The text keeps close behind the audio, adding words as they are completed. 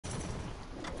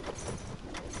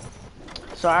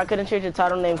Sorry, I couldn't change the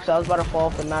title name because I was about to fall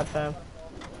off the map, fam.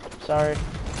 Sorry.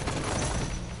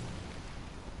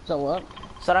 So what?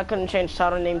 Said I couldn't change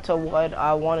title name to what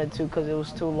I wanted to because it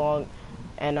was too long,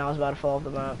 and I was about to fall off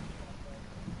the map.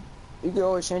 You can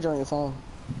always change it on your phone.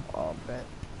 Oh, bet.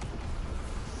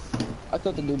 I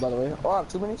killed the dude, by the way. Oh, I have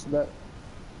 2 minutes, but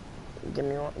Give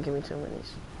me 2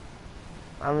 minutes.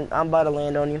 I'm about to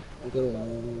land on you. I'm good.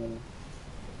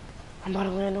 I'm about to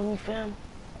land on you, fam.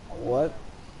 What?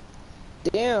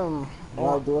 Damn.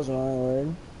 Oh. My doors running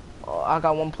already. Oh, I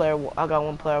got one player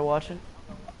watching.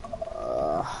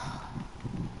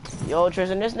 Yo,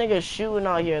 Tristan, this nigga's shooting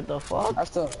out here. The fuck?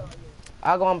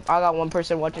 I got one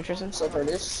person watching, Tristan. So for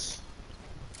this.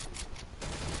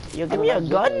 Yo, give me a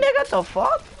gun, nigga. The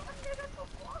fuck?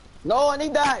 No, I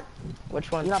need that.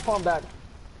 Which one? You're not pulling back.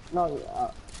 No.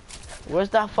 Where's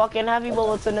that fucking heavy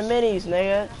bullets in the minis,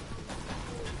 nigga?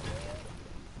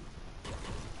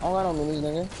 I don't got no minis,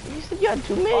 nigga. You said you had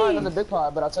 2 minis. Oh, I got the big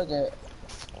pot, but I took it.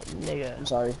 Nigga. I'm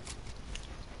sorry.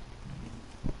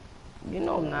 You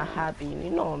know I'm not happy. You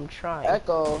know I'm trying.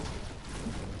 Echo.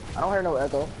 I don't hear no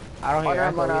echo. I don't hear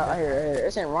echo either. I hear it.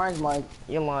 It's in Ryan's mic.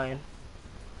 You're lying.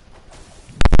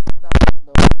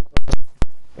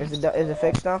 Is it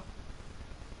fixed now?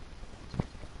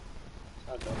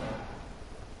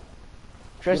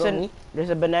 Tristan, there's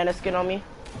a banana skin on me.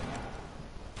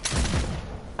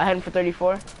 I had him for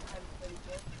 34.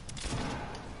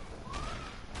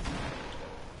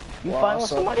 You find with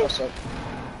somebody?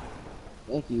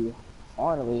 Thank you.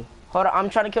 Finally. Hold on, I'm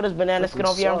trying to kill this banana skin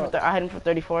over here. I had him for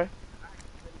 34.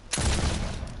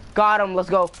 Got him, let's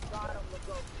go.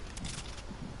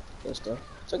 Let's go.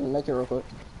 So I can make it real quick.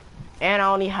 And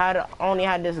I only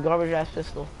had this garbage ass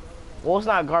pistol. Well, it's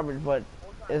not garbage, but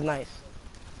it's nice.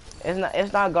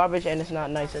 It's not garbage and it's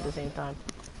not nice at the same time.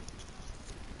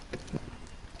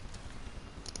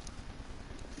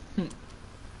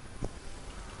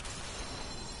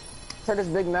 Heard this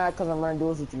big mad because I'm running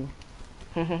duels with you.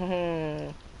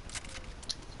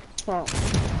 Oh,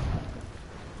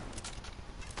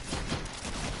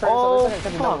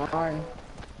 fuck.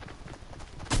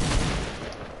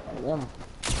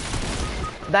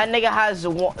 That nigga has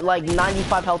like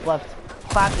 95 health left.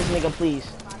 Clap this nigga, please.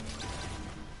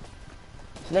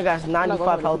 This nigga has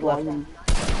 95 health left.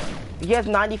 He has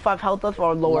 95 health left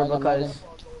or lower because...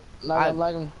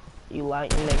 You like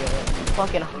nigga.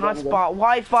 Fucking hotspot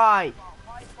Wi-Fi.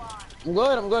 I'm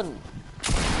good.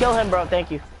 Kill him, bro.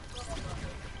 Thank you.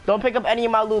 Don't pick up any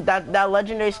of my loot. That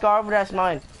legendary scar over that's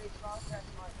mine.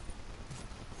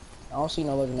 I don't see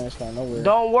no legendary scar nowhere.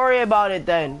 Don't worry about it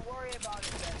then.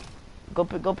 Go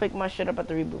pick my shit up at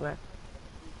the reboot, man.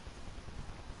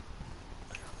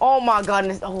 Oh my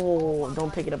god. Oh,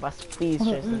 don't pick it up, please,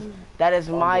 Tristan. That is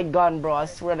my gun, bro. I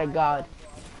swear to God.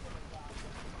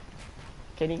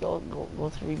 Can you go to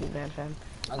reboot, man, fam?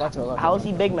 I got you. How is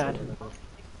he big mad?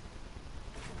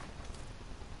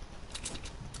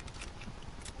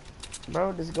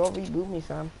 Bro, just go reboot me,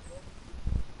 fam.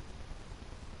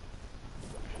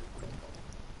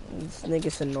 This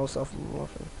nigga said no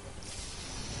self-promotion.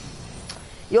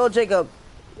 Yo, Jacob,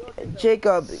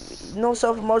 no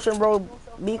self-promotion, bro.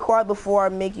 Be quiet before I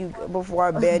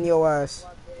ban your ass.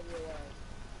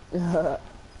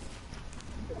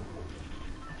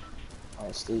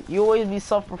 You always be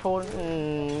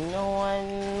self-promoting. No,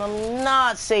 I'm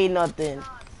not saying nothing.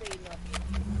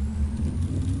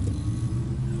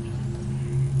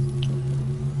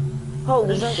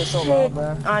 Holy shit. So loud,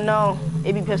 I know.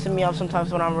 It be pissing me off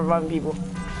sometimes when I'm reviving people.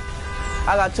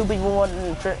 I got 2 people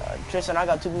watching. Tristan, I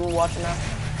got 2 people watching now.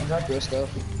 I got your stuff.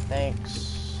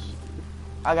 Thanks.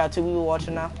 I got 2 people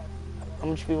watching now. How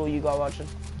much people you got watching?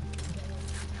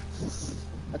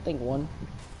 I think 1.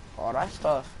 Oh, that's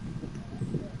tough.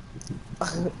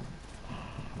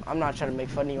 I'm not trying to make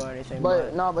fun of you or anything,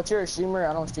 but... No, but you're a streamer.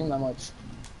 I don't stream that much.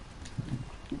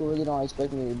 People really don't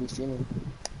expect me to be streaming.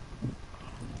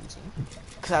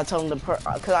 Cause I told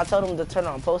him to turn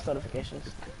on post notifications.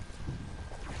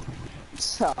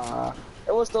 It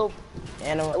was still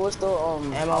ammo. It was still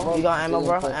ammo. You got ammo,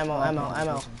 bro? Ammo.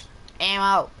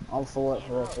 I'm for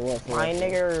what? My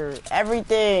nigga,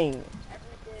 everything.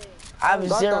 I have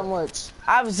that much.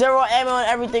 I have 0 ammo and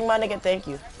everything, my nigga. Thank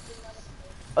you.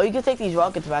 Oh, you can take these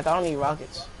rockets back. I don't need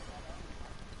rockets.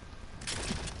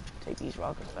 Take these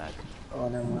rockets back. Oh,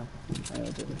 never mind.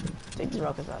 Take these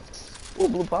rockets back. Ooh,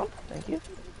 blue pump. Thank you.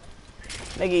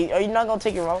 Nigga, are you not gonna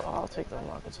take your rocket? Oh, I'll take the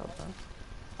rockets off then.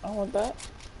 I don't want that.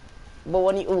 But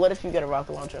what if you get a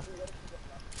rocket launcher?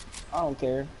 I don't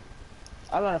care.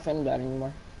 I'm not a fan of that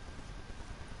anymore.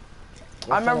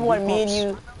 I remember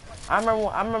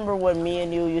when me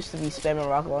and you used to be spamming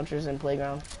rocket launchers in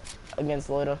playground against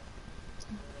Loida.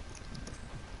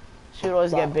 Should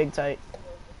always get big tight.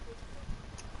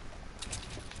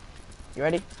 You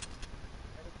ready?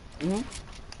 Mhm.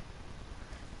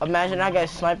 Imagine I get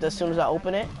sniped as soon as I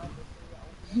open it.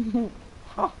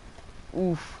 Huh?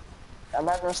 Oof.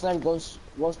 Imagine a snipe goes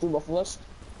through both of us.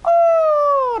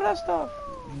 Oh, that's tough.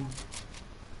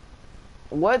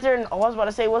 Was there? I was about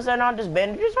to say, was there not just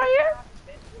bandages right here?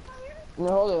 Let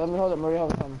me hold it. Let me hold it. Maria,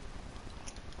 hold it.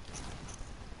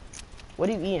 What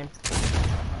are you eating?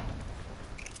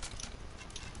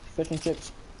 Fish and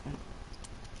chips.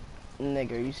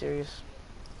 Nigga, are you serious?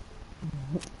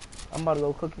 I'm about to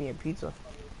go cook me a pizza.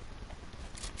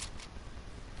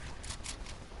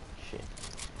 Shit.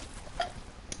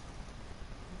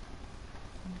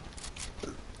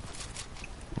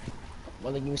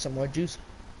 Well, give me some more juice.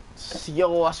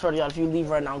 Yo, I swear to God, if you leave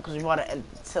right now, because you're about to end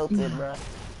tilted, bro.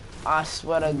 I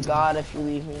swear to God, if you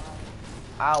leave me,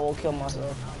 I will kill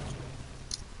myself.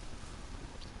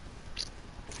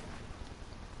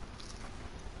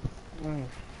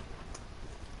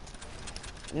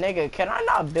 Nigga, can I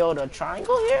not build a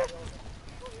triangle here?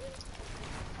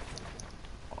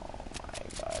 Oh my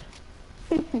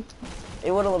God.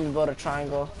 It would've let me build a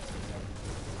triangle.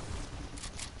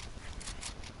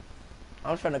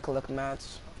 I'm trying to collect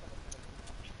mats.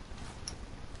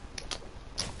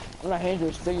 I'm not handing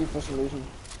you a sticky for some reason.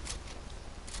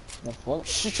 The fuck?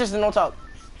 Shh, Tristan, don't talk.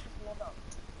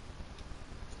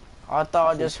 I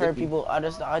thought I just heard people. I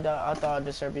thought I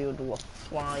just heard people do a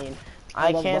flying.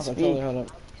 I can't speak.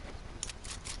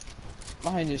 My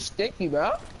hand is sticky,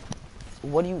 bro.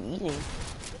 What are you eating?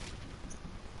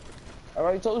 I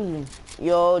already told you.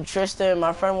 Yo, Tristan,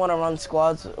 my friend wanna run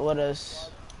squads with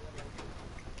us.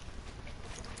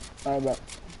 Alright, bro.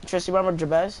 Tristan, remember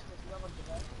Jabez?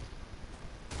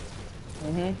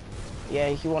 Mhm. Yeah,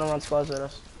 he wanna run squads with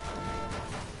us.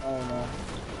 Oh no.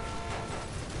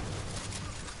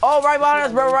 Oh, right behind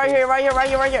us, bro. Right here, right here, right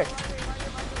here, right here.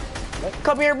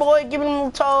 Come here, boy. Give me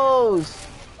them toes.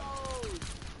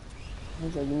 He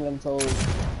said, give me them toes.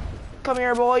 Come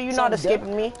here, boy. You not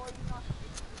escaping me.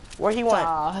 Where he went?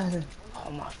 God. Oh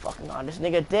my fucking God, this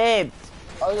nigga dipped.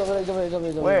 Oh, he's over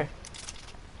there. Where?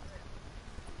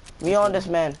 Me on this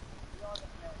man.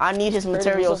 I need his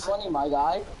materials. So funny, my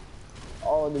guy.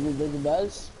 Oh, the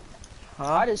best.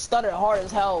 Huh? I just stuttered hard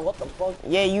as hell. What the fuck?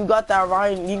 Yeah, you got that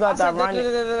Ryan. You got that Ryan.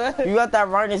 You got that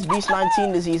Rhinus Beast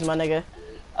 19 disease, my nigga.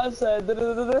 I said.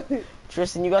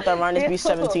 Tristan, you got that Rhinus Beast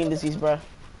 17 disease, bro.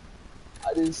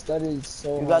 I just stuttered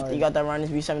so hard. You got that Rhinus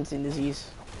Beast 17 disease.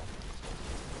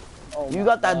 Oh you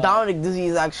got that Dominic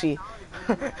disease, actually.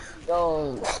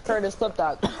 Yo, Curtis, clip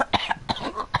that.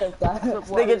 Clip that.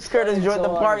 Nigga, Curtis joined the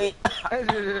party.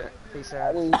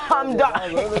 I'm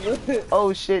dying.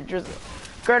 Oh shit, Tristan.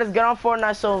 Curtis, get on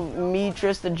Fortnite so me,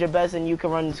 Tristan, Jabez, and you can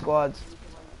run the squads.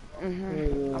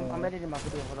 I'm editing my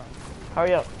video. Hold on.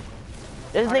 Hurry up.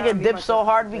 This nigga dipped so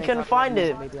hard we couldn't find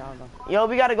it. Yo,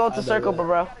 we gotta go to circle,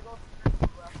 bro.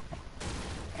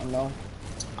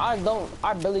 I know.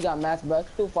 I barely got mats, bro.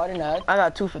 Still fighting that. I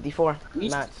got 254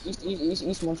 mats.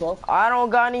 East 112. I don't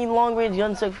got any long range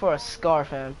gun stick for a scar,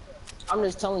 fam. I'm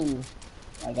just telling you,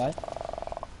 my guy.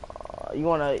 You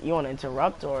wanna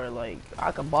interrupt or like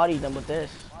I could body them with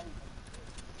this?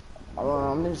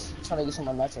 I'm just trying to get some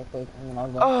of my mats real quick. And then I'll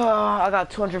go. I got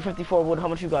 254 wood. How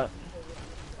much you got?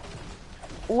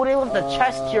 Ooh, they left the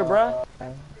chest here, bruh.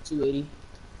 280.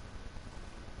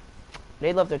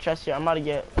 They left their chest here. I'm about to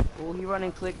get. Oh, he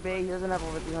running clickbait. He doesn't have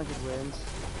over 300 wins.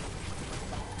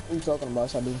 What are you talking about,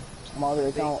 Sabi? I'm on the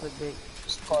account. Clickbait.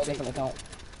 It's called a different account.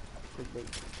 Clickbait.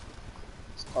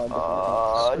 It's called a different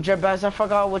account. Jabez, I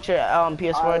forgot what your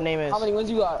PS4 name is. How many wins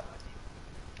you got?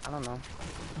 I don't know.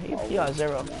 He got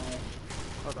 0.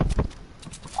 Hold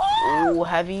on. Ooh,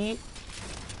 heavy.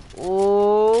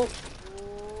 Ooh.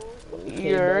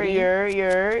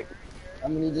 You're.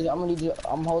 I'm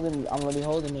already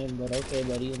holding him, but okay,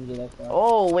 buddy, let me do that.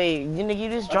 Oh wait, you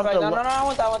just jumped. No, I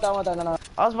want that. No.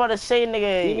 I was about to say,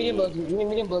 nigga. Give me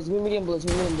medium bullets.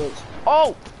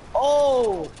 Oh.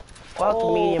 Fuck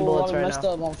medium bullets right messed now.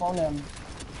 up on phone him.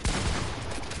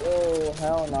 Oh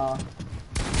hell nah.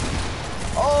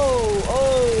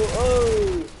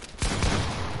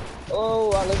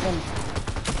 Oh, I live him.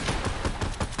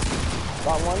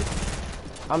 Got one.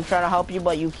 I'm trying to help you,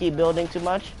 but you keep building too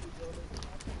much.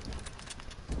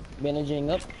 Bandaging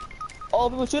up. Oh,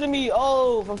 people shooting me.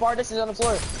 Oh, from far distance on the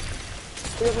floor.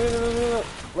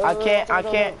 I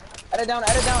can't. Edit down.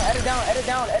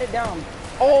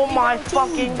 Oh my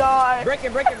fucking god! Break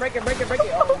it.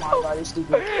 Oh my god, you're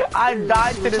stupid. I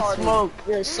died to the retarded. smoke.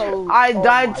 You're so. I oh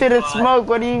died my to the God. smoke.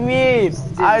 What do you mean?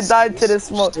 I died to the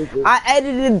smoke. Stupid. I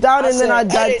edited it down and then I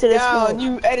died to the down. smoke.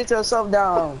 You edit yourself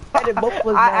down. Edit both of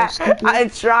us down, stupid. I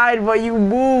tried, but you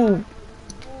moved.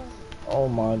 Oh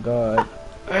my god.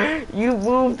 You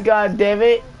moved, god damn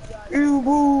it. You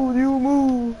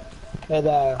move. Head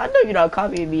I know you're not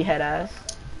copying me, head ass.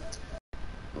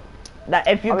 That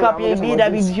if you I'm copying gonna me, get that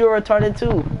some means more you're retarded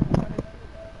too.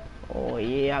 Oh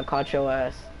yeah, I caught your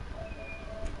ass.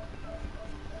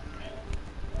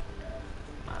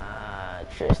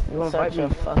 Tristan's such a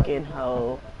fucking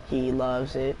hoe. He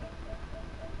loves it.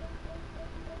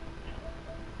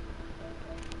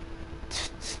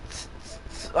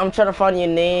 I'm trying to find your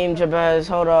name, Jabez.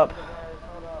 Hold up.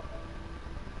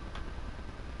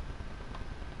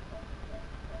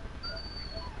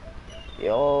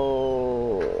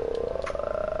 Yo,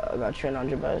 I got trained on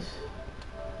Jabez.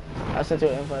 I sent you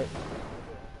an invite.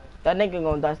 That nigga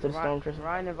gonna die to the storm, Tristan.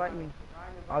 Ryan, invite me.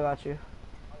 I got you.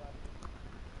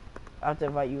 I have to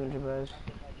invite you and Jabez.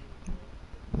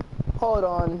 Hold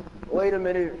on. Wait a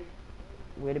minute.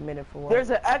 Wait a minute for what? There's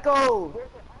an echo.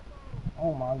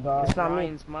 Oh my god. It's not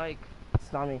Ryan's mic.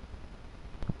 It's not me.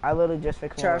 I literally just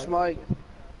fixed my Trash mic. mic.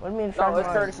 What do you mean No, trash it's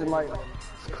mic? Curtis's mic.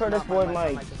 It's Curtis boy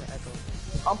mic.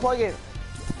 Unplug it.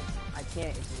 I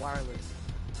can't. It's wireless.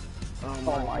 Oh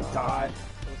my god.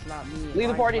 So it's not me. Leave the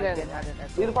Ryan's party mic then. had an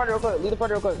echo. Leave the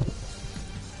party real quick.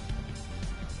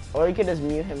 Or you could just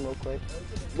mute him real quick.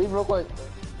 Leave real quick.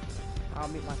 I'll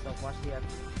mute myself. Watch the echo.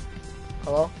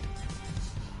 Hello?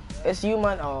 It's you,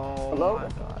 man. Oh Hello? my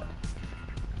god.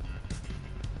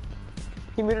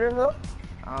 He muted himself?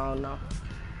 I don't know.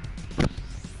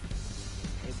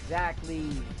 Exactly.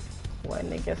 What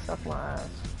nigga suck my ass?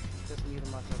 Just muted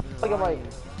myself. Plug your mic.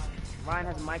 Ryan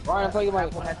has a mic. Ryan, plug your mic.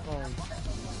 Apple headphones.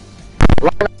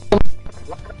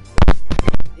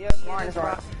 Yeah, Ryan is is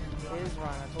right. It is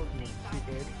Ryan. I told you.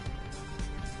 Stupid.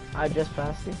 I just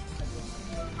passed you.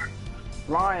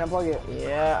 Ryan, unplug it.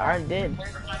 Yeah, I did. plug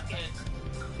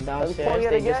Downstairs, it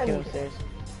they just again. came upstairs.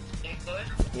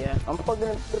 Yeah. I'm plugging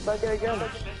it, put it back in again. Oh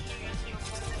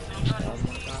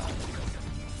my god.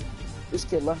 This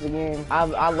kid left the game. I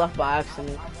left by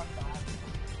accident.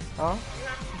 Huh?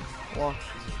 What?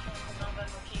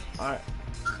 Alright.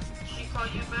 She called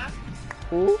you back?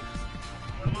 Who?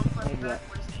 Maybe back.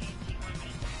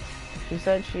 She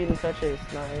said she didn't touch it.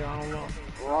 No, I don't know.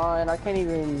 Ryan, I can't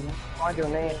even find your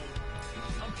name.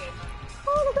 Okay.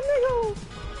 Oh, look at nigga.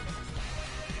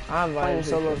 I'm Playing invited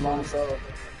solo, you. man, solo.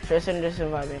 Tristan, just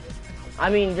invite me. I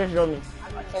mean, just join me.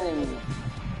 I can't even.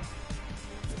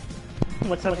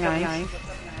 What's up, guys?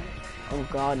 Oh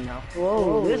god, no.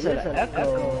 Whoa, there's an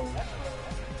echo.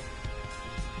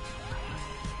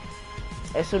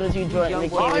 As soon as you join me,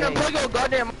 Ryan, unplug your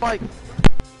goddamn mic.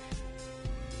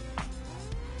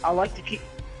 I would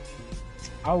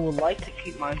like to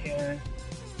keep my hair.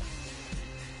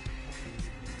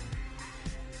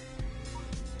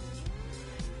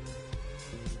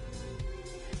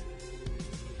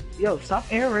 Yo, stop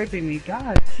air raping me,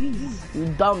 God, Jesus. you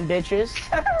dumb bitches.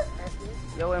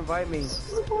 Yo, invite me.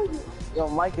 Your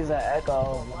mic is an echo.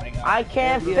 Oh my god. I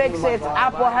can't fix it. It's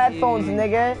Apple headphones,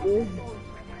 nigga.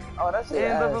 Oh, that's it.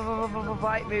 And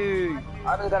invite me.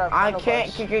 I just got a I final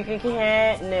can't, question.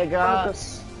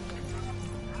 nigga.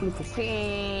 Lucas.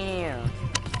 Damn.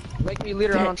 Make me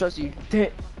leader, I don't trust you.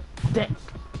 Make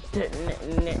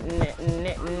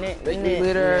me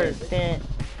leader.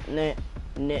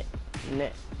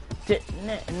 This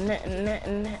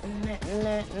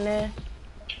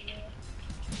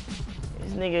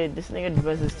nigga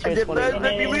does his tier 20.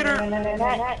 Make me leader.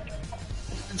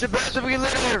 Jabez, make me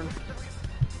leader.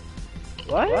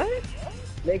 What?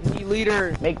 Make me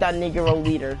leader. Make that Negro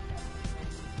leader.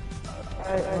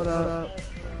 Hold up.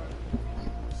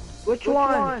 Which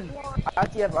one?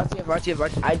 ITF.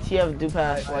 ITF do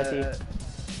pass YT.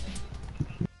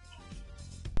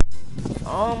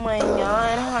 Oh my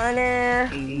god, Hunter.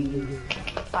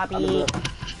 Papi.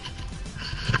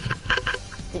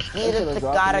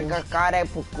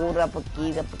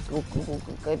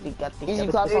 Easy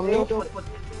claps on me.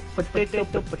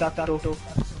 Potato.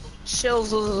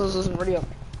 Chills, ready up.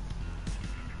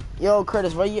 Yo,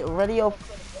 Curtis, ready your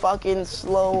fucking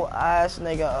slow ass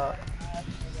nigga up.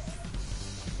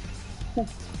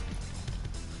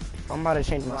 I'm about to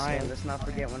change my Ryan, stance. let's not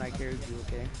forget when I carried you,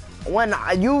 okay? When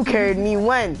you carried me,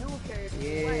 when?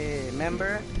 Yeah,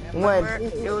 remember? When?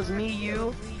 It was me,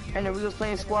 you, and then we was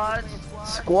playing squads.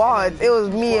 Squads. It was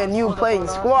me and you playing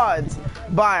squads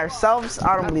by ourselves.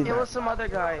 I don't believe It was that. some other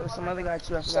guy. It was some other guy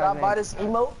too. I Should forgot I his buy name. this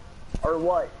emote or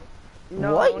what?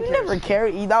 No, What? no one You cares. never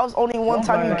carried? That was only one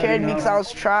time you carried me because I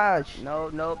was trash. No,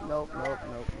 nope.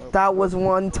 That was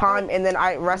one time, and then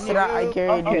I rested out. I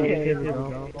carried you. Okay, here we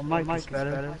go. My mic's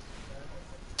better.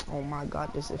 Oh my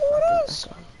god, this is fucking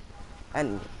echo.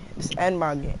 And just end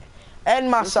my game. End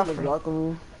my suffering.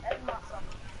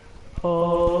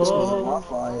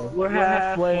 Oh, we're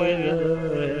halfway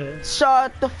there.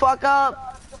 Shut the fuck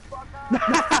up.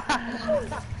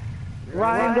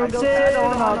 Ryan, don't sit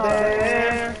on out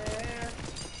there.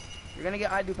 You're gonna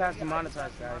get I do pass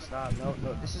demonetized, guys. Stop. No.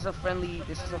 This is a friendly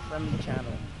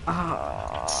channel.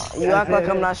 You act like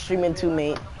I'm not streaming too,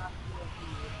 mate.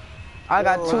 I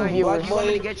got 2 viewers. You want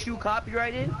me to get you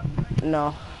copyrighted?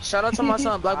 No. Shout out to my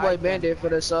son Black Boy Bandit for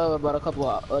the sub about a couple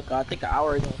of, I think an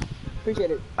hour ago. Appreciate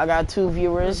it. I got 2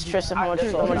 viewers. Tristan, how much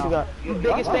you got?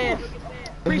 Biggest fan.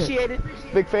 Appreciate it.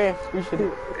 Big fan. Appreciate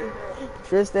it.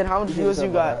 Tristan, how much views you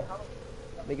got?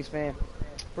 Biggest fan.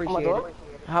 Appreciate it.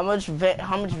 How much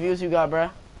views you got,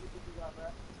 bruh?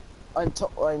 In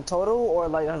total or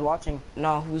like who's watching?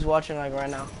 No, who's watching like right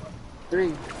now?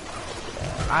 3.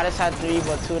 I just had 3,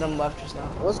 but 2 of them left just now.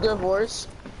 What's good, Boris?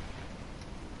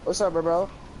 What's up, bro?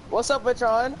 What's up,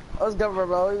 Patron? What's good,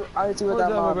 bro? I hit you with that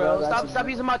mom, bro. Stop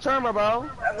using my term, bro.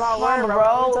 That's my Come on, word,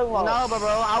 bro. No, bro.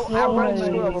 I run the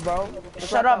school, bro.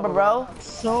 Shut up, bro.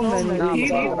 So many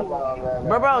people.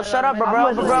 Bro, shut up,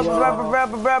 bro.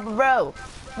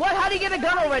 What? How do you get a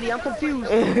gun already? I'm confused.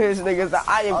 This nigga's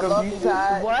I am confused.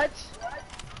 What?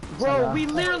 Bro, we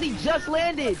literally just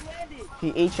landed.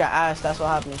 He ate your ass, that's what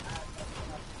happened.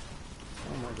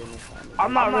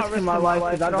 I'm not risking my life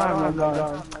because I don't have no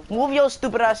gun. Move your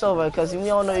stupid ass over, cause we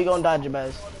all know you're gonna dodge your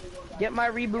best. Get my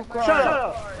reboot card. Shut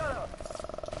up.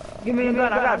 Give me a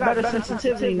gun. I got better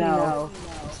sensitivity now.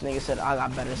 This nigga said I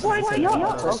got better sensitivity.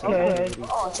 Okay.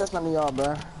 Oh, trust none of y'all,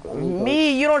 bro.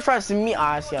 Me, you don't trust me.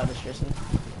 I see how this Tristan.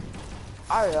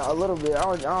 A little bit.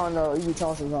 I don't know. You be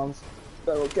telling sometimes.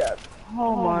 Double cap.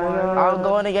 Oh my god. I'm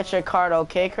going to get your card,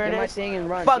 okay, Get my Curtis? thing and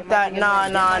run. Fuck Get my that. thing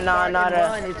and Nah, run. nah, Get my nah, card nah, and nah.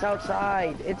 run. It's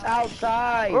outside. It's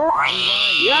outside.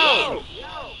 Yo!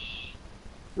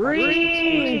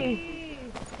 Three.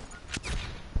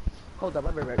 Hold up,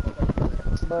 I'll be right back.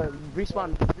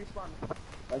 Respawn.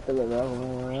 Like the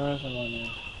level.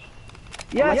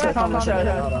 Yes, I found my shot.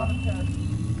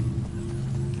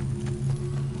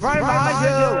 Right behind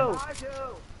you.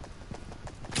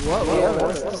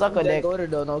 What? Suck a dick. Go to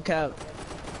though, no cap.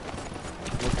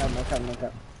 No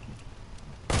cap.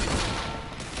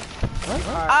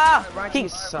 Ah! He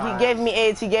gave me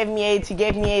AIDS, he gave me AIDS. Pick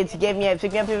me up.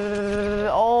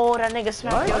 Oh, that nigga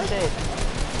smacked your shit.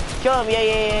 Kill him,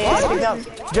 yeah. Pick me up.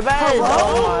 Jabez!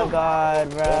 Oh my god,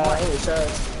 bro.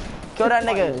 Kill that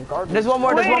nigga. There's one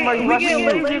more, he's rushing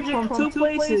you. From 2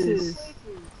 places.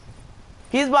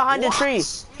 He's behind the tree.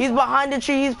 He's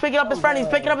picking up his friend,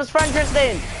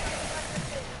 Tristan.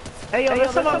 Hey, yo,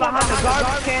 there's someone behind the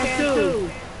garbage can too.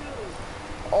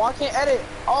 Oh, I can't edit.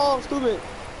 Oh, I'm stupid.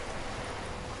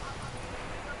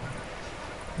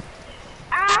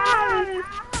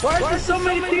 Why are there so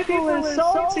many people in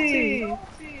salty?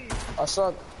 I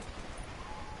suck.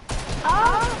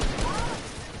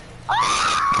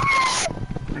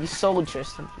 You sold,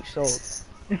 Tristan. You sold.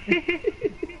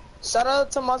 Shout out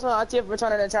to my son ITF for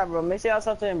turning that chat, bro. Make sure y'all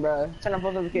something in, bro. Turn on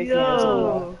post notifications.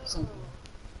 Yo. Some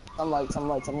lights.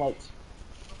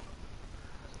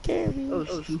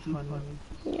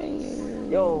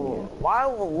 Yo, why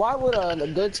would a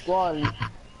good squad,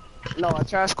 no, a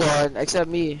trash squad, except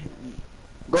me,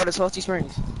 go to Salty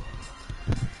Springs?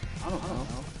 I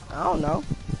don't know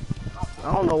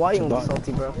why you want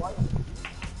salty, bro.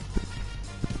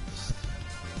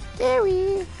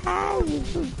 Scary.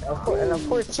 And of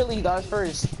course, Chili dies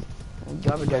first.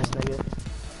 Garbage ass nigga.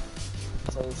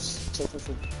 So,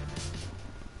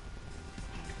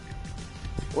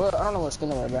 well, I don't know what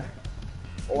skin I'm wearing, bro.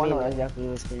 Oh, I know exactly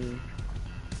what skin.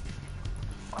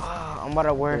 I'm about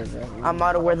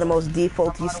to wear the most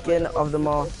defaulty skin of them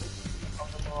all.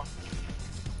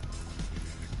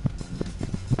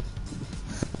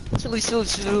 Chili.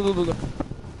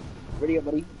 Ready up,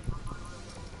 buddy.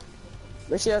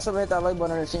 Make sure y'all hit that like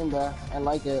button on the stream, bro, and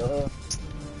like it.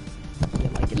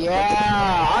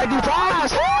 Yeah, I do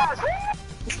fast.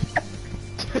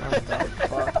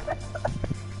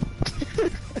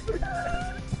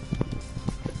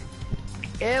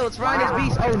 Ew, it's Ryan's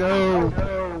beast.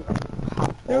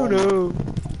 Oh no.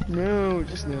 No,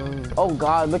 just no. Oh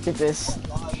god, look at this.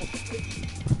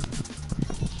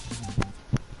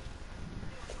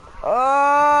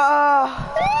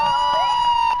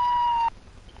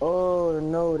 Oh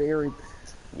no, the Eric.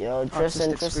 Yo,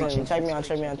 Tristan, check me out.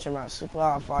 Super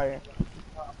hot fire.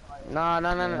 Nah.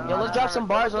 Yo, let's drop some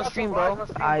bars on stream, bro.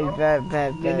 I bet.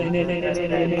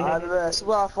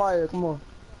 Super hot fire. Come on.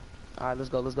 Alright, let's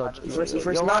go. First, Yo,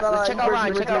 first, check no, out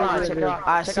Ryan. Check out Ryan.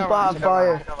 I super hot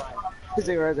fire. He's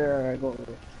right there. All right, go.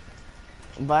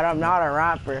 But I'm not a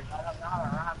rapper.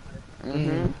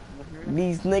 Mm-hmm.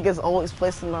 These niggas always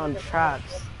placing on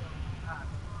traps.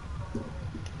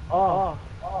 Oh,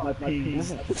 my pee. He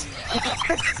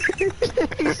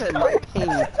said my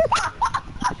ping.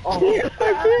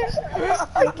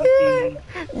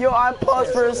 Yo, I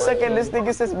paused for a second. This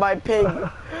nigga says my pig.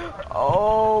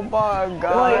 Oh my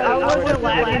god. I wasn't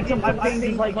laughing until my ping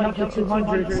is like up to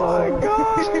 200. Oh my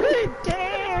god.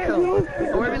 Damn.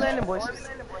 Where we landing, boys?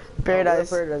 Paradise.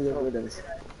 Paradise.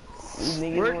 These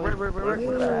niggas Word.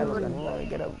 wanna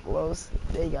get up close.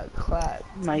 They got clapped.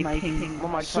 My ping.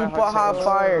 Super hot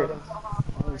fire.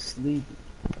 I'm sleepy.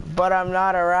 But I'm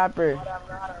not a rapper.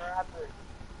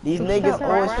 These niggas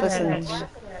always placing.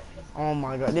 Oh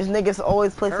my god. These niggas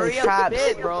always placing Hurry up traps.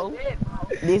 the bed, bro.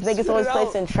 These niggas always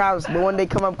placing traps. But when they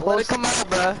come up Let close. it come out,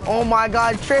 bro. Oh my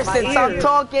god, Tristan, stop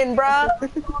talking, bruh.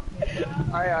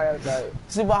 Alright.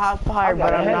 Super hot fire,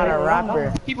 but I'm not a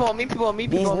rapper. People on me.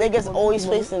 These niggas always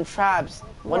placing traps.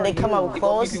 When they come up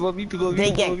close, they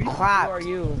get Who are clapped.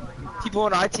 you? People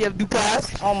on ITF do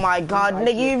pass. Oh my god,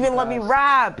 nigga, you even let me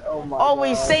rap. Oh my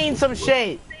Always God. saying some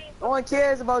shit. No one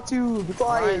cares about you. Be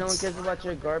Why quiet. no one cares about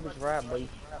your garbage rap, boy?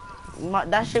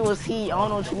 That shit was heat. I don't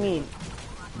know what you mean.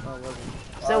 Oh, wasn't.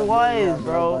 So was,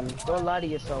 bro. Don't lie to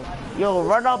yourself. Yo,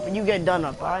 run up and you get done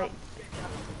up, alright?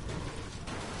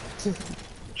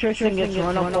 Tristan gets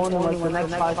run up on in like the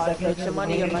next 5 Get seconds. your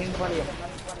money up, get your money up.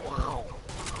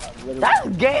 That's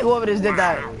gay, whoever just did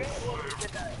that.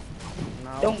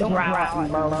 Don't rap,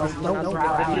 bro. Don't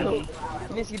rap. You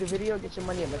didn't see the video? Get your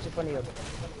money up, get your money up.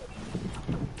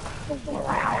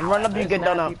 Run up, you get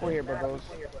done up. People here, bros.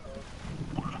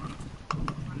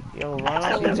 Yo, run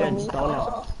up, you get done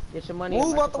up. Get your money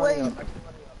Move up. out the way.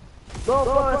 Go,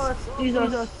 boss.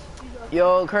 Jesus.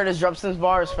 Yo, Curtis, drop some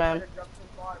bars, fam. Nah,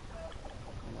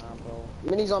 bro.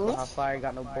 Minis on me. Hot fire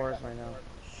got no bars right now.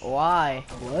 Why?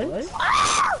 What?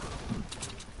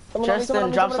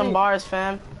 Tristan, drop some bars,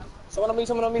 fam. Someone on me.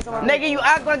 Nigga, you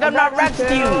act like I'm not next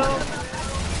to you.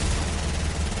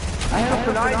 I have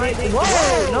a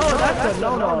Whoa, no, that's a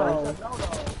no.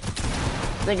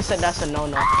 Nigga said that's a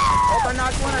no-no. Oh, I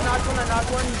knocked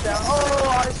one, he's down.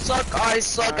 Oh, I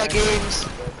suck at games.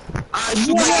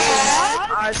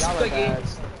 I suck at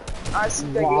games.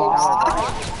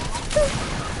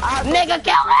 Nigga,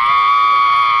 kill me!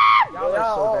 Y'all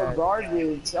are so bad.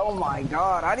 Garbage. Oh my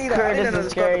god. I need Curtis another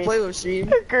is squad to great. play with,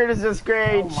 stream. Curtis is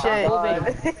great shit.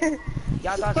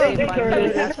 Y'all thought saved by me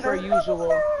as per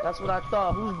usual. That's what I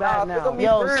thought. Who's bad now?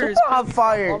 Yo, super hot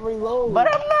fire. Reload. But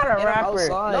I'm not a And I'm rapper.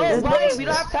 outside. No, This why? nigga- We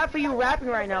don't have time for you rapping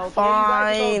right now. Okay?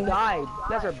 Fine. You guys all died. You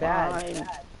guys are bad.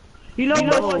 You know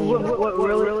what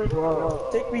really?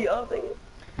 Take me up.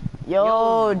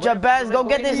 Yo, Jabez, go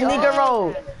get this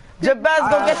Negro. Jabez,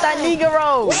 go get that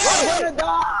Negro. I'm gonna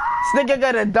die. This nigga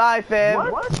gonna die, fam.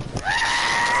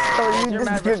 Oh, you You're this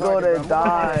mad nigga gonna retarded, bro.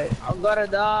 die. I'm gonna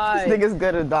die. This nigga's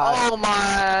gonna die. Oh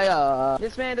my god.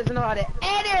 This man doesn't know how to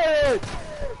edit.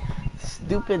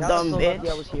 Stupid Y'all dumb so lucky I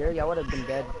bitch. was here. Y'all would have been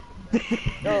dead.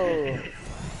 Yo,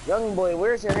 young boy,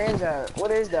 where's your hands at? What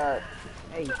is that?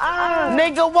 Hey,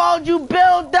 Nigga, why'd you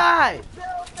build that?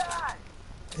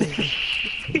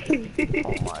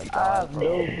 I have no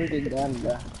freaking gun,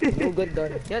 bro. No good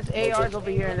gun. there's ARs over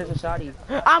here and there's a shotty.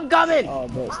 I'm coming. Oh,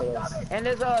 bro, so that's... And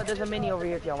there's a mini over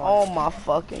here if y'all Oh want. my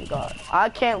fucking god. I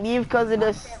can't leave because of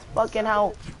this fucking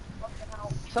house.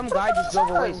 Some guy just drove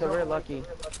away, so we're lucky.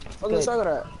 What's the shotgun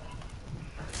at?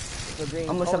 It's a green.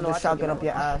 I'm gonna shove this shotgun up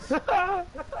your ass.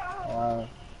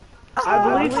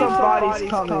 I believe somebody's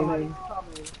coming.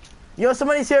 Yo,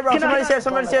 somebody's here, bro. Somebody's here.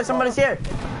 Somebody's here.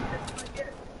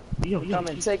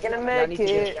 Coming. Taking a Y'all med need to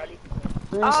kit. get-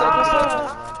 3 seconds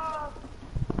left.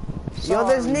 Yo,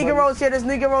 there's Negroes here. There's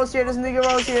Negroes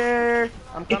here.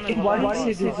 I'm coming. Why hold on.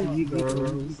 did you do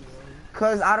this?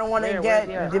 Cause I don't want to Where's get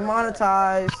he at?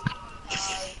 demonetized.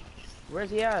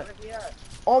 Where's he at?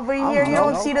 Over here, you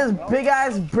don't see this big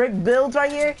ass brick builds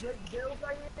right here?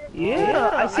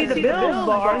 Yeah, I see the bills,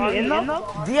 but are you in them?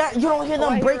 Yeah, you don't hear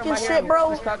them breaking shit,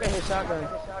 bro? His shotgun.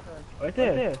 Right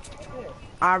there.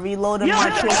 I reloaded Yo, my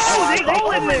oh, shit. they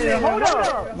all in there. Hold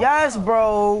up. Yes,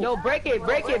 bro. Yo, break it.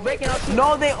 I'll shoot.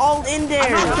 No, they all in there.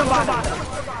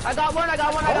 I got one.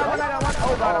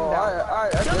 Oh god, I'm down.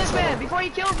 Alright, Kill this man before he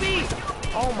kills me.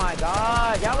 Oh my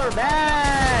god, y'all are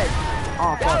bad.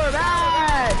 Oh, Y'all are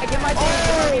bad. Get my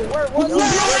team. Where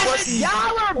was he?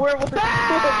 Y'all are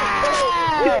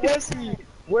bad. Where was he?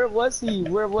 Where was he?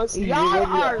 Where was he? Y'all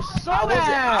are so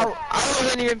bad. I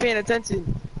wasn't even paying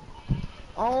attention.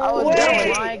 Oh Wait.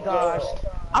 my gosh.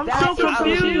 I'm so That's how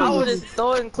confused. I was just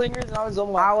throwing clingers and I was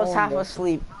on my I was phone, half bro.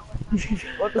 asleep.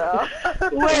 What the hell?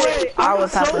 Wait, I I'm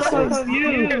was half so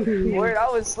asleep. confused. Word, I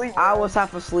was asleep. I bro. was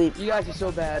half asleep. You guys are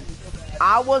so bad.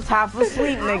 I was half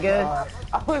asleep, nigga.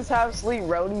 I was half asleep,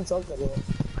 bro. What are you talking about?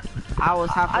 I was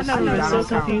half I asleep. never been That so don't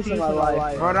count. confused in my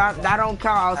life. Bro, that don't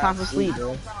count. I was half asleep.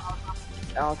 Bro.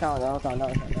 That don't count. That don't count. That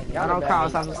don't count. That don't count. I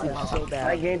was half asleep. Y'all so bad.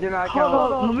 That game did not Hold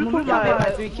count. on, let me put Y'all made my my...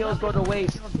 3 kills go to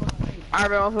waste. Alright,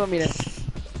 bro, don't feel me then.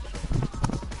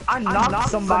 I knocked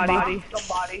somebody.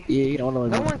 Yeah, you don't know.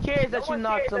 No one cares that you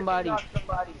knocked somebody.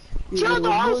 Kill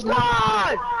the whole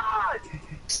squad!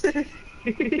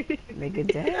 Nigga,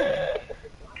 damn.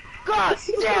 God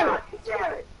damn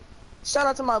it! Shout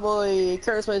out to my boy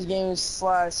Curtis Plays Games /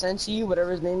 Senshi,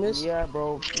 whatever his name is. Yeah,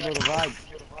 bro. You know the vibe.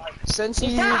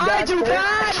 Senshi, I do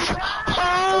guys.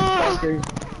 You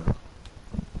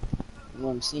know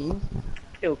what I'm seeing?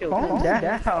 Yo, calm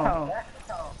down.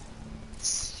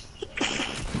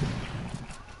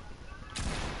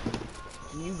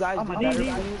 You guys do better,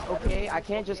 please. Okay, I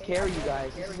can't just carry you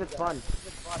guys. This isn't fun.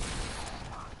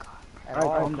 At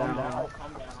all. Calm down. Oh, man,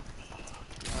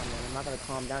 I'm not gonna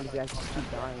calm down if you guys just keep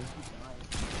dying.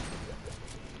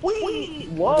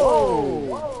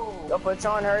 Whoa! Yo, put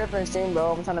on hurry up and stream,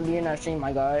 bro. I'm trying to be in that stream,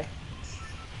 my guy.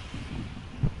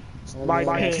 My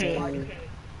What king.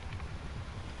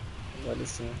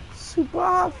 is it? Super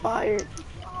hot fire.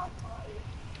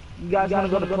 You guys wanna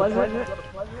go to Pleasant?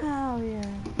 Hell yeah.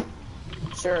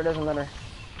 Sure, it doesn't matter.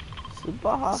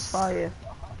 Super hot fire.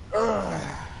 But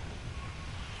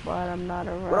I'm not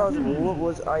around. What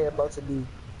was I about to do?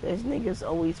 These niggas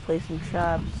always play some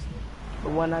traps.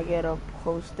 But when I get a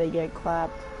post, they get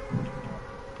clapped.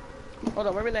 Hold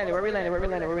on, where we landing?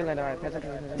 Alright, pass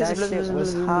attention. That shit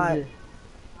was hot.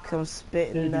 Come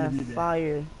spitting that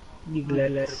fire.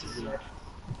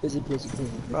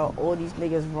 Bro, all these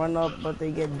niggas run up, but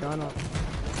they get done up.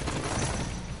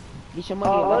 Get your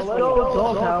money. Let's go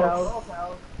Doghouse.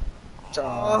 Oh,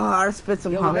 I spit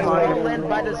some hot Let's all fire. land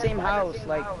by the same house,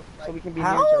 like, so we can be near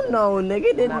each Hell other. no,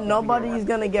 nigga. Then nobody's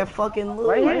gonna get fucking loot.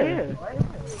 Right here.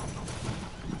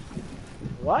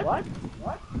 What?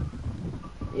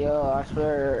 Yo, I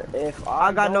swear, if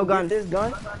I got no gun. This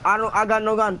gun. I got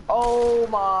no gun. Oh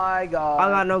my god. I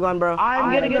got no gun, bro.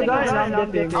 I'm getting a gun and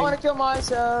I'm dipping. I wanna kill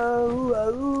myself.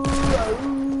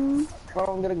 Oh,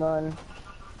 I'm getting a gun.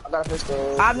 I got a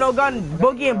pistol. I have no gun.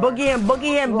 Boogie him.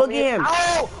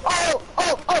 Oh,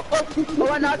 Oh,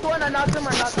 I knocked one, I knocked him,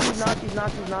 he's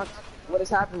knocked. what is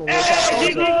happening?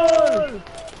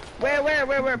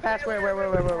 Where? Pass,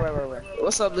 where?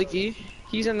 What's up, Licky?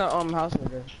 He's in the house over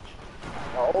there.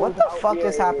 What the fuck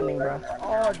is happening, bro?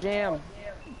 Oh, damn.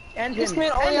 And This him.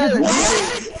 man only has a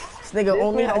deagle. This nigga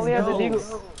only has a guns.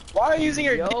 deagle. Why are you using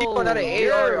your deagle, not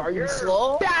an AR? Are you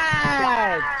slow?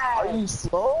 Bad! Are you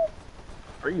slow?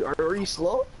 Are you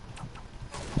slow?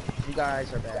 You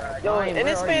guys are bad. Yo, Ryan, and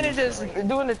this where man are is you? just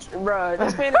doing the, bruh,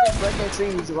 this man is just breaking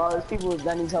trees while there's people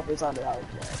that need help inside their house,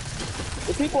 bruh.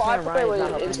 The people I Man, play Ryan's with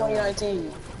not in helping no one.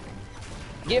 2019.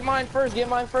 Get mine first.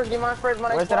 My next Where's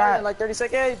one that? in like 30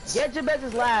 seconds. Get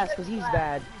Jabez's last, cause he's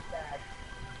bad.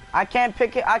 I can't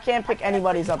pick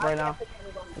anybody's up right now.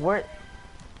 Where?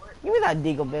 Give me that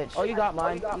deagle, bitch. Oh, you got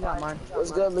mine.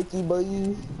 What's good, Licky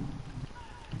boy?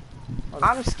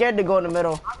 I'm scared to go in the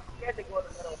middle.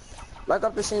 Like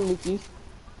up the same, Licky.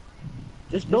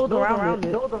 Just build around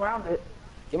it.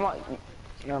 Get my,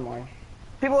 never mind.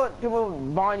 People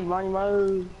behind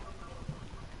you.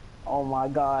 Oh my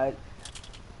god.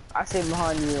 I stay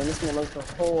behind you and this man looks the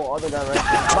whole other direction.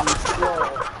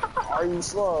 Are you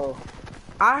slow?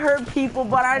 I heard people,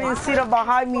 but I didn't see them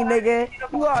behind me, nigga.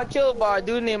 You got killed by a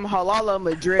dude named Halala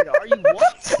Madrid. Are you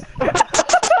what?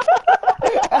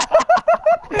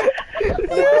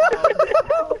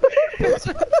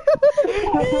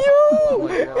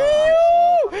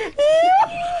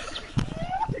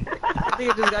 I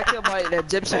think I just got killed by an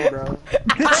Egyptian, bro.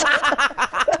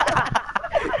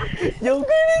 Yo,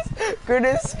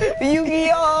 Curtis,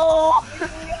 Yu-Gi-Oh!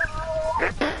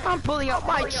 I'm pulling out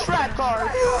my trap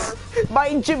cards. My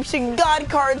Egyptian god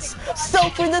cards, so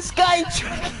for the sky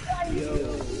track.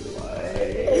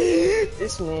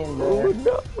 This man, Oh bro.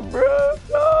 no, bro,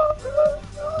 no.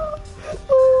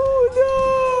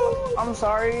 Oh I'm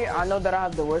sorry. I know that I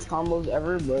have the worst combos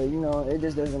ever, but you know, it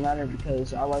just doesn't matter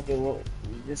because I like it.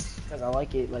 Just because I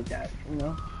like it like that, you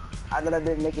know. I know that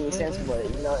didn't make any sense, but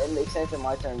you know, it makes sense in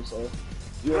my terms. So,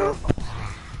 yeah.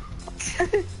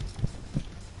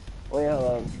 Wait, hold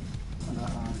on. no.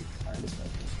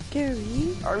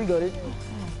 Gary. Are we good?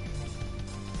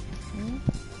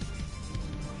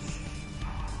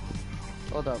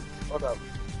 Hold up.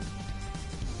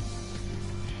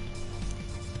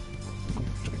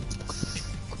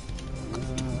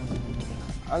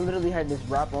 I literally had this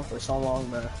rap on for so long,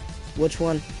 man. Which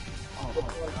one?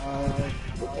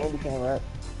 The candy cane rap.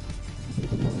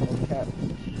 Cat.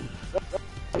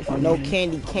 No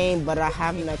candy cane, but I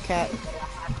have no cat.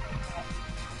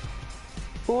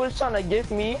 Who was trying to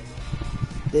give me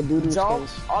The dude Jump?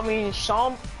 I mean,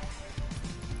 Champ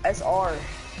SR.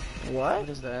 What? What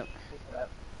is that?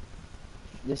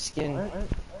 The skin.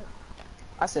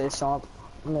 I said Champ.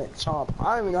 I meant Chomp.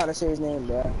 I don't even know how to say his name,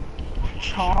 bro.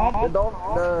 Chomp.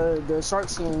 The shark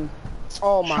scene.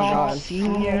 Oh my Chomp god.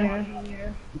 Senior.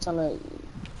 I'm trying to.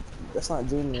 That's not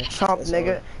junior. Chomp, That's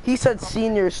nigga. He said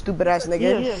senior, stupid ass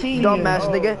nigga. Yeah, senior. Dumb ass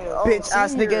nigga. Oh, Bitch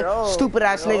ass senior. nigga. Oh. Stupid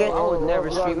ass nigga. I would never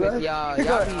Oh, stream with right. y'all.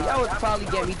 That would probably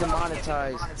get me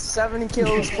demonetized. 70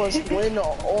 kills plus win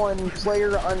on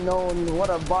player unknown. What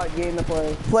a bot game to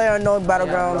play. Player unknown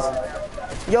battlegrounds.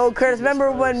 Yo, Curtis,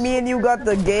 remember when me and you got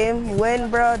the game win,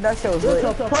 bro? That shit was lit.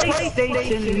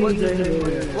 PlayStation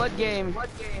user. What game?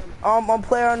 On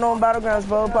Player Unknown Battlegrounds,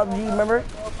 bro. PUBG, remember?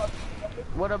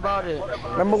 What about it?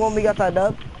 Remember when we got that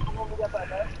dub?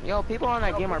 Yo, people on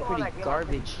that game are pretty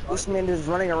garbage. This man is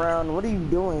running around. What are you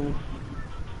doing?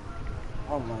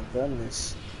 Oh my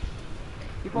goodness.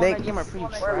 People on that game are pretty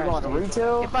Where are we going? trash. To dude.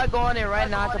 retail? If I go on it right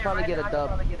now, I could probably get a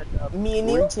dub. Me and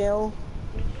you? Retail?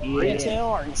 Retail?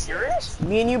 Are you serious?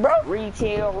 Me and you, bro?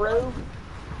 Retail, bro?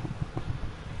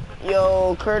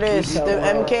 Yo, Curtis, Retail, did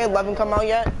bro. MK11 come out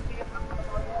yet?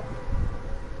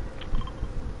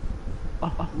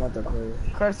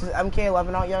 Motherfucker. Curtis, is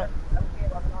MK11 out yet?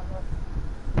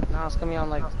 Nah, it's coming on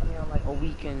like a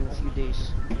week and a few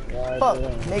days. Fuck,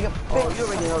 nigga. Oh, you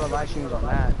already know the live streams on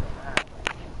that.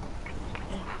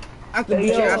 I could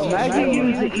beat your ass. Imagine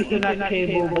using Ethernet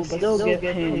cable but still get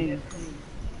pinged.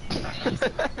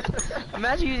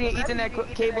 Imagine using an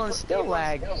Ethernet cable and still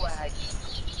lag.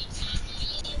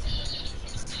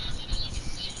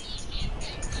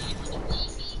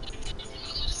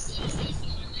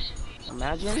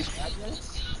 Imagine.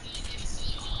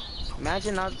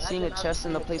 Imagine not seeing a chest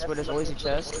in the place where there's always a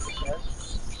chest.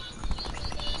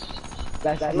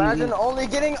 Imagine only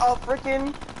getting a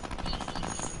freaking.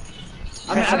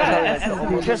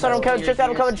 Tristan, I'm coming, Tristan,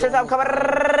 I'm coming, Tristan, I'm coming.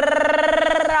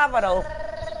 Bravo.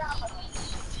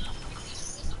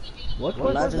 What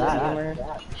was that?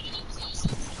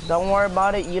 Don't worry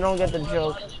about it, you don't get the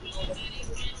joke.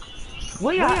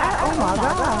 Where you at? Oh my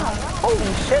god.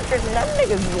 Holy shit, Tristan, that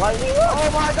nigga's lighting up. Oh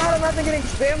my god, imagine getting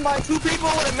spammed by 2 people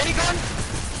with a minigun?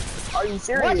 Are you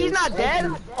serious? What? He's not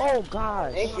dead? Oh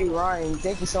god. Thank you, Ryan.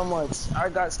 Thank you so much. I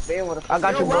got spammed with a I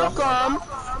got you, bro. Welcome.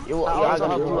 I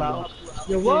got you, bro.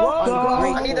 You're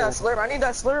welcome. I need that slurp. I need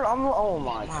that slurp. Oh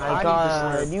my god. My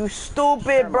god, you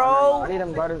stupid, I bro. need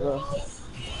them guarders though.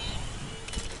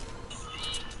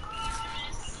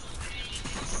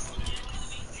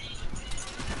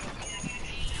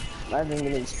 Imagine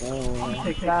getting spammed.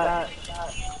 Take that.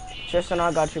 Tristan,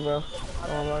 I got you, bro.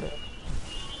 Don't worry about it.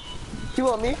 You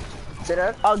want me? Say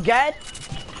that? Again?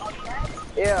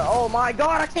 Yeah. Oh my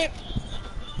god, I can't.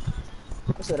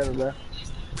 What's that, bro?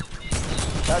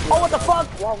 Oh, what the fuck?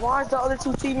 Why is the other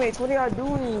 2 teammates? What are y'all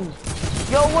doing?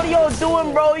 Yo, what are y'all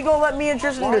doing, bro? You gonna let me and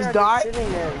Tristan Why just are die? they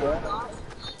sitting there, bro?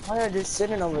 Why are they just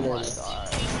sitting over there?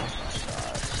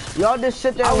 Y'all just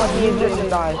sit there and let me and Tristan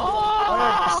die.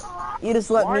 You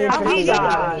just let me and Tristan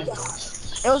die.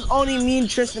 It was only me and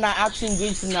Tristan that actually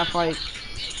engaged in that fight.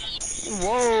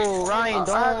 Whoa, Ryan,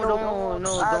 don't.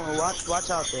 Watch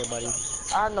out there, buddy.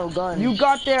 I had no gun. You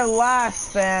got there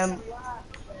last, fam.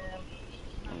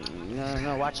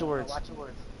 No, watch your words.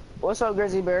 What's up,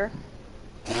 Grizzly Bear?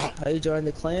 How you join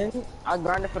the clan? I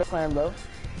grinded for the clan, bro.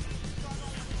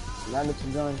 Grinded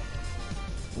to join.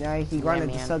 Yeah, he grinded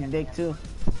to man. suck dick too.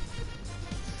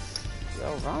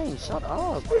 Yo, Ryan, shut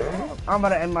up, bro. I'm about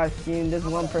to end my stream. There's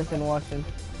one person watching.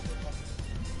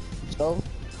 So,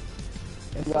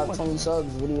 if you got 20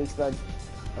 subs, what do you expect?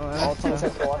 All 20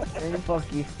 subs to watch the stream?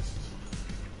 Fuck you.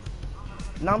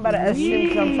 Now I'm about to end stream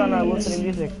because I'm trying to listen to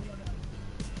music.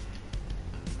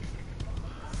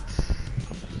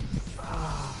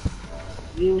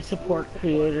 You support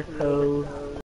creator code.